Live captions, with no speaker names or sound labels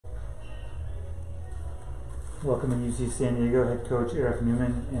Welcome in UC San Diego, head coach Eric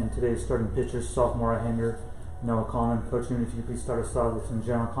Newman, and today's starting pitcher, sophomore right-hander Noah Conlon. Coach Newman, if you could please start us off with some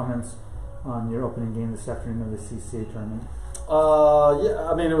general comments on your opening game this afternoon of the CCAA tournament.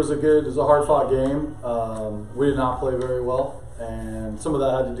 Yeah, I mean, it was a hard-fought game. We did not play very well, and some of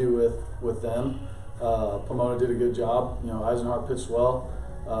that had to do with them. Pomona did a good job. Eisenhart pitched well.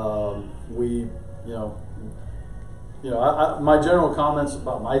 My general comments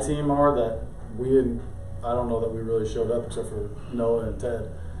about my team are that I don't know that we really showed up except for Noah and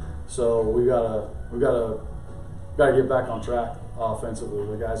Ted. So we gotta get back on track offensively.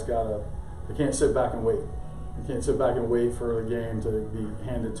 The guys they can't sit back and wait. They can't sit back and wait for the game to be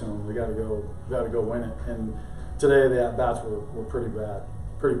handed to them. They gotta go win it. And today the at bats were pretty bad,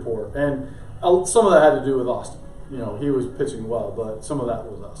 pretty poor. And some of that had to do with Austin. He was pitching well, but some of that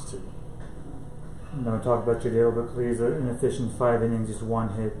was us too. I'm going to talk about your day a little bit, please. An efficient 5 innings, just 1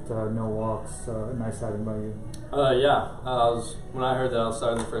 hit, no walks. Nice outing by you. When I heard that I was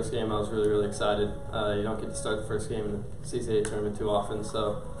starting the first game, I was really, really excited. You don't get to start the first game in the CCAA tournament too often,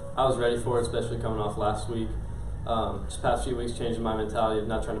 so I was ready for it, especially coming off last week. Just past few weeks, changing my mentality of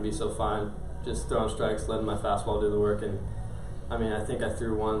not trying to be so fine, just throwing strikes, letting my fastball do the work. And I mean, I think I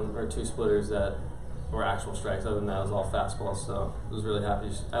threw 1 or 2 splitters that were actual strikes. Other than that, it was all fastballs. So I was really happy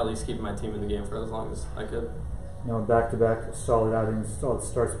to at least keep my team in the game for as long as I could. Back-to-back solid outings, solid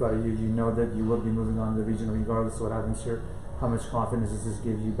starts by you. You know that you will be moving on to the regional regardless of what happens here. How much confidence does this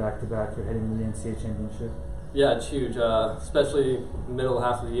give you back-to-back? You're heading to the NCAA championship. Yeah, it's huge. Especially middle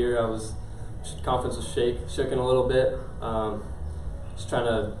half of the year, confidence was shaking a little bit. Just trying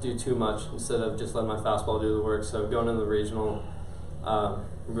to do too much instead of just letting my fastball do the work. So going into the regional,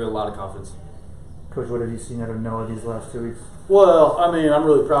 really a lot of confidence. Coach, what have you seen out of Noah these last 2 weeks? Well, I mean, I'm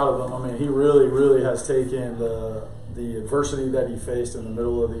really proud of him. I mean, he really, really has taken the adversity that he faced in the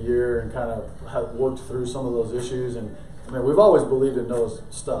middle of the year and kind of worked through some of those issues. And I mean, we've always believed in Noah's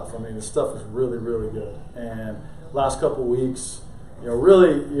stuff. I mean, his stuff is really, really good. And last couple weeks, it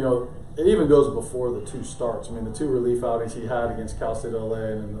even goes before the 2 starts. I mean, the 2 relief outings he had against Cal State LA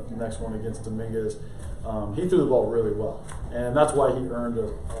and then the next one against Dominguez, he threw the ball really well. And that's why he earned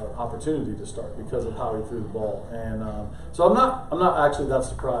an opportunity to start, because of how he threw the ball. And so I'm not actually that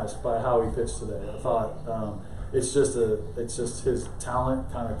surprised by how he pitched today. I thought it's just his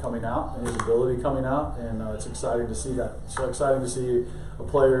talent kind of coming out and his ability coming out, and it's exciting to see that. It's so exciting to see a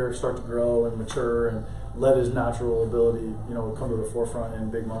player start to grow and mature and let his natural ability, come to the forefront in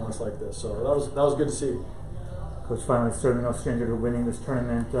big moments like this. So that was good to see. Coach, finally, certainly no stranger to winning this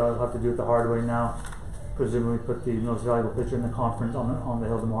tournament. You'll have to do it the hard way now. Presumably put the most valuable pitcher in the conference on the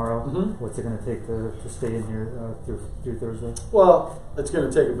hill tomorrow. Mm-hmm. What's it going to take to stay in here through Thursday? Well, it's going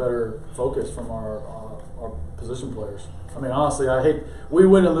to take a better focus from our position players. I mean, honestly, we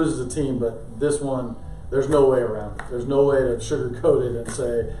win and lose as a team, but this one, there's no way around it. There's no way to sugarcoat it and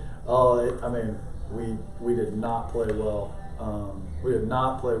say, we did not play well. We did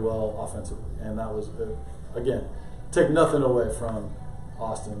not play well offensively, and that was, again, take nothing away from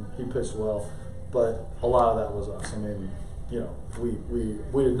Austin. He pitched well, but a lot of that was us. I mean,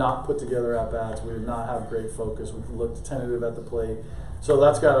 we did not put together at bats. We did not have great focus. We looked tentative at the plate. So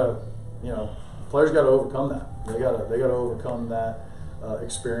that's players got to overcome that. They got to overcome that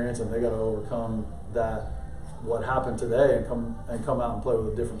experience, and they got to overcome that what happened today and come out and play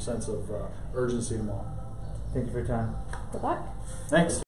with a different sense of urgency tomorrow. Thank you for your time. Good luck. Thanks.